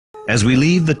As we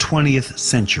leave the 20th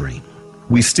century,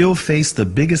 we still face the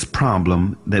biggest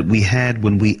problem that we had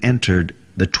when we entered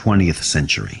the 20th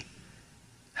century.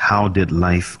 How did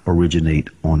life originate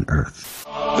on Earth?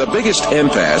 The biggest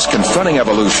impasse confronting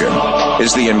evolution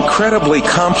is the incredibly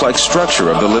complex structure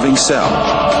of the living cell.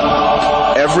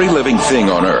 Every living thing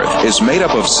on Earth is made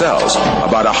up of cells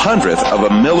about 1/100th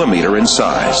of a millimeter in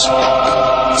size.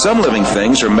 Some living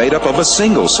things are made up of a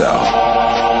single cell.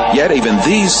 Yet even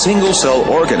these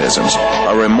single-cell organisms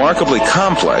are remarkably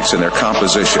complex in their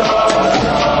composition.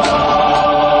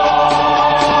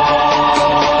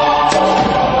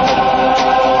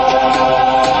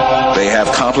 They have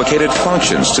complicated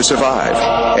functions to survive,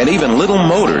 and even little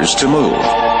motors to move.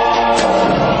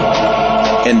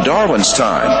 In Darwin's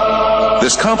time,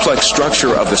 this complex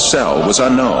structure of the cell was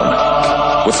unknown.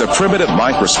 With the primitive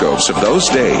microscopes of those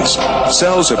days,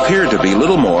 cells appeared to be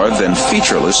little more than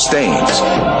featureless stains.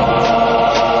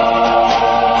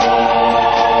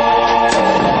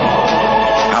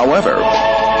 However,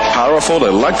 powerful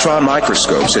electron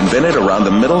microscopes invented around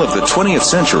the middle of the 20th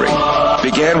century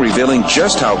began revealing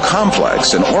just how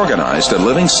complex and organized a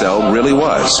living cell really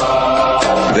was.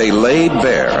 They laid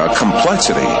bare a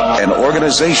complexity and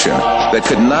organization that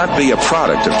could not be a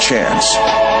product of chance.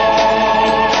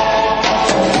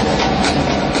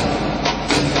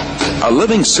 A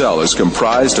living cell is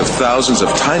comprised of thousands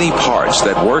of tiny parts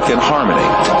that work in harmony.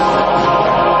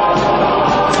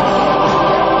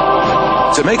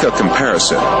 To make a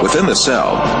comparison, within the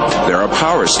cell, there are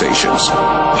power stations,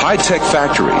 high-tech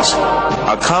factories,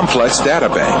 a complex data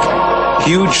bank,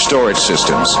 huge storage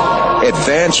systems,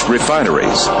 advanced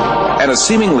refineries, and a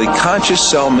seemingly conscious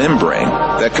cell membrane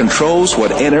that controls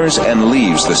what enters and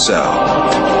leaves the cell.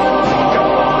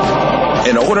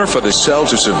 In order for the cell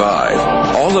to survive,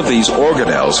 all of these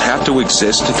organelles have to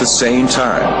exist at the same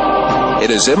time. It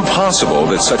is impossible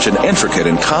that such an intricate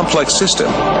and complex system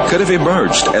could have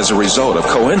emerged as a result of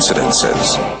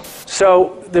coincidences.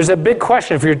 So there's a big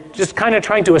question, if you're just kind of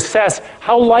trying to assess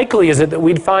how likely is it that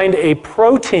we'd find a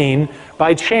protein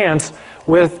by chance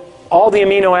with all the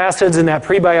amino acids in that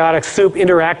prebiotic soup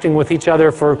interacting with each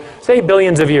other for, say,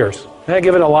 billions of years. And I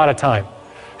give it a lot of time.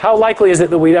 How likely is it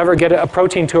that we'd ever get a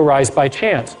protein to arise by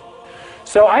chance?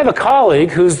 So I have a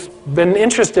colleague who's been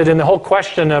interested in the whole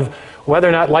question of whether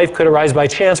or not life could arise by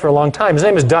chance for a long time. His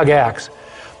name is Doug Axe.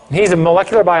 He's a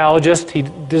molecular biologist. He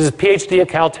did his PhD at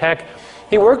Caltech.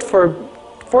 He worked for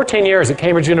 14 years at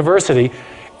Cambridge University,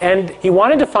 and he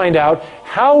wanted to find out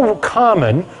how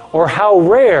common or how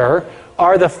rare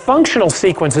are the functional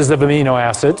sequences of amino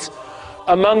acids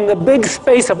among the big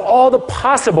space of all the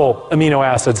possible amino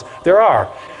acids there are.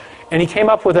 And he came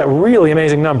up with a really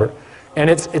amazing number. And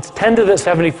it's 10 to the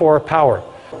 74 power.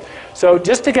 So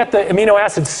just to get the amino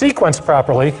acid sequenced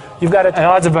properly, you've got an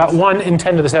odds of about 1 in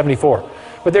 10 to the 74.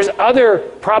 But there's other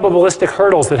probabilistic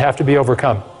hurdles that have to be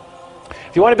overcome.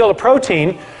 If you want to build a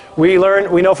protein, we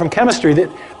know from chemistry that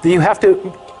you have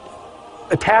to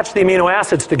attach the amino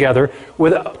acids together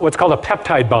with what's called a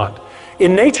peptide bond.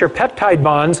 In nature, peptide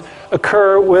bonds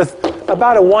occur with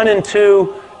about a 1 in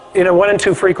 2 in a 1 in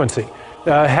 2 frequency.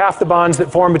 Half the bonds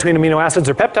that form between amino acids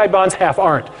are peptide bonds, half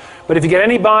aren't. But if you get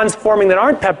any bonds forming that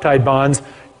aren't peptide bonds,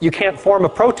 you can't form a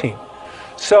protein.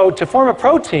 So to form a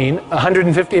protein,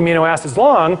 150 amino acids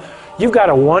long, you've got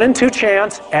a 1 in 2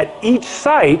 chance at each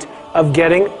site of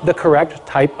getting the correct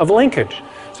type of linkage.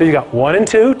 So you got 1 in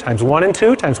 2 times 1 in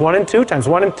 2 times 1 in 2 times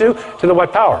 1 in 2 to the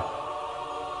what power?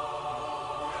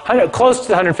 Close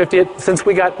to 150. Since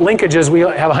we got linkages, we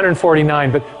have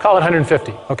 149, but call it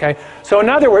 150, okay? So in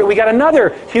other words, we got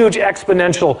another huge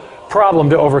exponential problem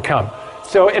to overcome.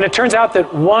 So, and it turns out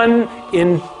that 1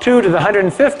 in 2 to the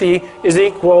 150 is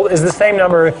the same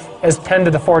number as 10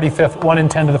 to the 45th, 1 in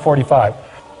 10 to the 45.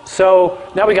 So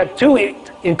now we got 2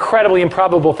 incredibly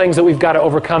improbable things that we've got to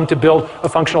overcome to build a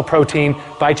functional protein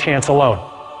by chance alone.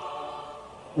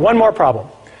 One more problem.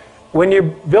 When you're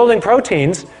building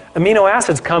proteins, amino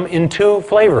acids come in 2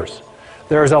 flavors.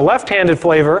 There's a left-handed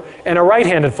flavor and a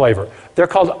right-handed flavor. They're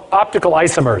called optical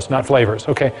isomers, not flavors,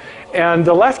 okay? And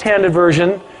the left-handed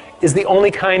version is the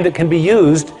only kind that can be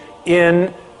used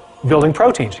in building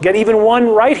proteins. You get even one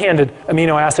right-handed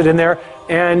amino acid in there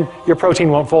and your protein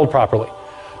won't fold properly.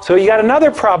 So you got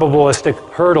another probabilistic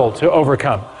hurdle to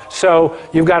overcome. So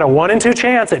you've got a 1 in 2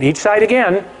 chance at each side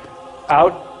again,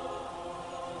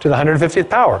 out to the 150th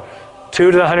power. 2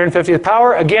 to the 150th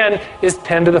power, again, is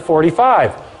 10 to the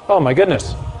 45. Oh my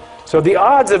goodness. So the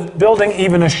odds of building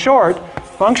even a short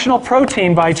functional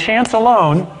protein by chance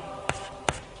alone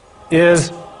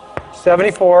is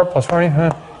 74 plus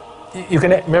 40. You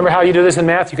can remember how you do this in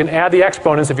math? You can add the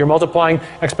exponents if you're multiplying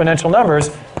exponential numbers.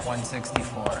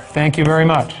 164. Thank you very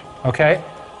much. Okay?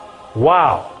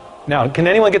 Wow. Now, can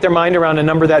anyone get their mind around a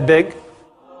number that big?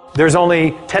 There's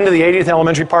only 10 to the 80th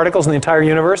elementary particles in the entire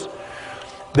universe.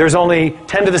 There's only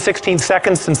 10 to the 16th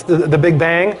seconds since the Big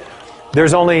Bang.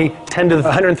 There's only 10 to the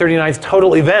 139th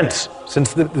total events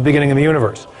since the beginning of the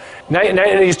universe. Now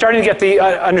you're starting to get the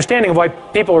understanding of why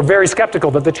people are very skeptical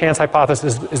that the chance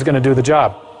hypothesis is going to do the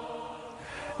job.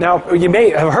 Now, you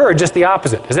may have heard just the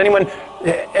opposite. Has anyone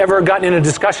ever gotten in a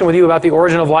discussion with you about the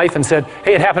origin of life and said,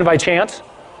 hey, it happened by chance?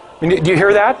 I mean, do you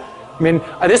hear that? I mean,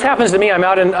 this happens to me. I'm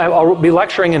out and I'll be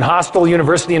lecturing in hostile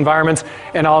university environments,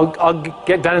 and I'll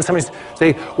get done and somebody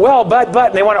say, well, but,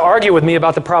 and they want to argue with me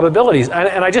about the probabilities.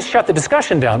 And I just shut the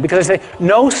discussion down because I say,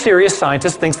 no serious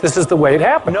scientist thinks this is the way it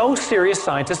happened. No serious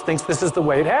scientist thinks this is the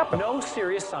way it happened. No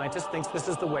serious scientist thinks this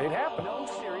is the way it happened. No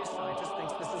serious scientist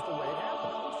thinks this is the way it happened.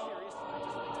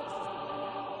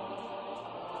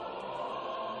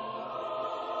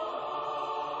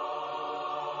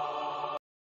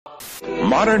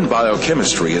 Modern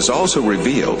biochemistry has also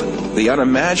revealed the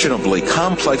unimaginably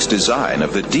complex design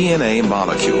of the DNA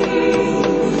molecule.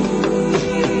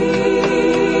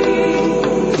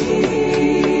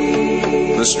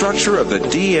 The structure of the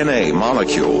DNA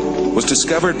molecule was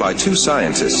discovered by two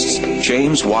scientists,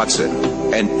 James Watson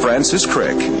and Francis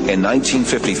Crick, in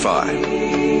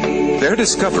 1955. Their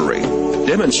discovery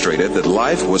demonstrated that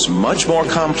life was much more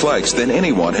complex than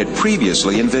anyone had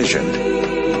previously envisioned.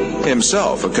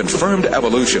 Himself a confirmed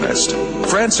evolutionist,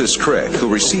 Francis Crick, who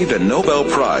received a Nobel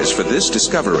Prize for this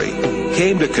discovery,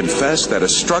 came to confess that a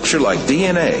structure like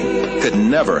DNA could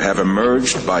never have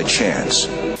emerged by chance.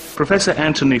 Professor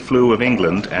Anthony Flew of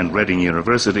England and Reading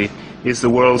University is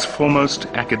the world's foremost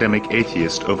academic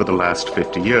atheist over the last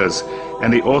 50 years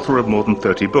and the author of more than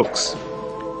 30 books.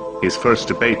 His first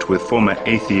debate with former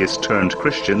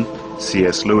atheist-turned-Christian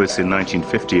C.S. Lewis in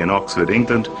 1950 in Oxford,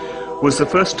 England, was the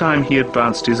first time he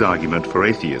advanced his argument for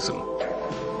atheism.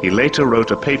 He later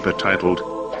wrote a paper titled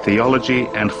Theology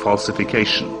and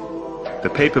Falsification.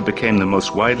 The paper became the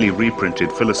most widely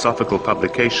reprinted philosophical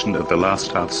publication of the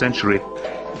last half-century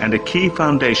and a key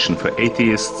foundation for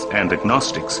atheists and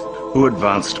agnostics who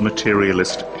advanced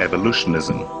materialist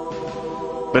evolutionism.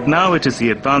 But now it is the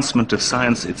advancement of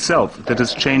science itself that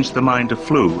has changed the mind of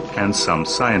Flew and some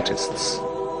scientists.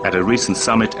 At a recent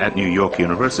summit at New York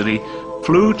University,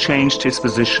 Flew changed his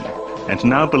position and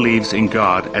now believes in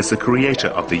God as the creator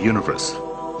of the universe.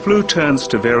 Flew turns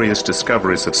to various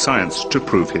discoveries of science to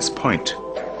prove his point.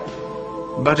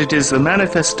 But it is the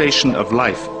manifestation of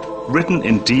life written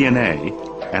in DNA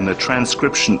and the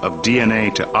transcription of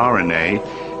DNA to RNA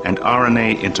and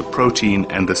RNA into protein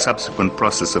and the subsequent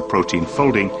process of protein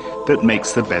folding that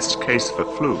makes the best case for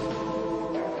Flew.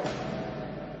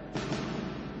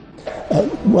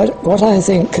 What I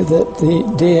think that the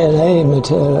DNA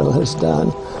material has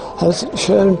done has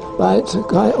shown by its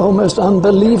almost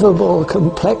unbelievable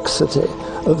complexity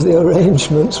of the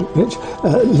arrangements which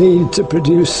lead to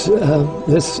produce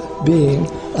this being,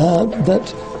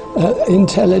 that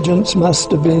intelligence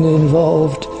must have been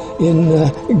involved in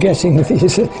getting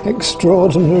these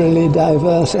extraordinarily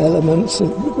diverse elements to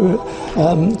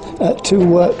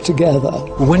work together.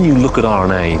 When you look at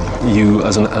RNA, you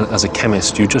as a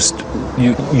chemist,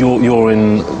 you're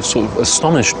in sort of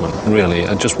astonishment, really,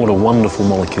 at just what a wonderful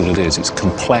molecule it is. It's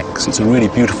complex, it's a really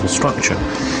beautiful structure,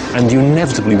 and you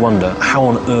inevitably wonder, how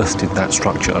on earth did that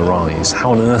structure arise?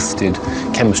 How on earth did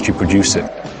chemistry produce it?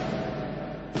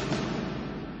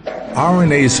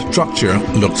 RNA's structure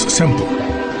looks simple,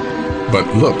 but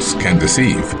looks can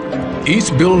deceive. Each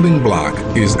building block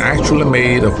is actually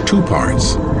made of two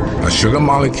parts, a sugar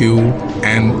molecule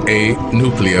and a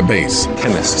nuclear base.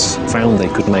 Chemists found they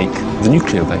could make the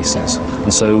nuclear bases,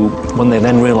 and so when they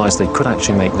then realized they could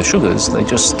actually make the sugars, they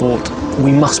just thought,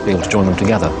 we must be able to join them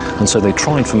together. And so they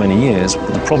tried for many years,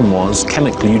 but the problem was,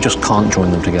 chemically, you just can't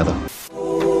join them together.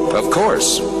 Of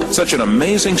course, such an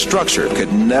amazing structure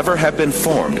could never have been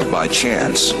formed by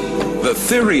chance. The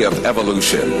theory of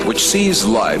evolution, which sees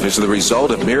life as the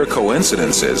result of mere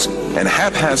coincidences and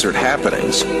haphazard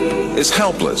happenings, is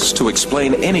helpless to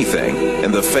explain anything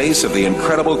in the face of the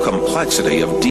incredible complexity of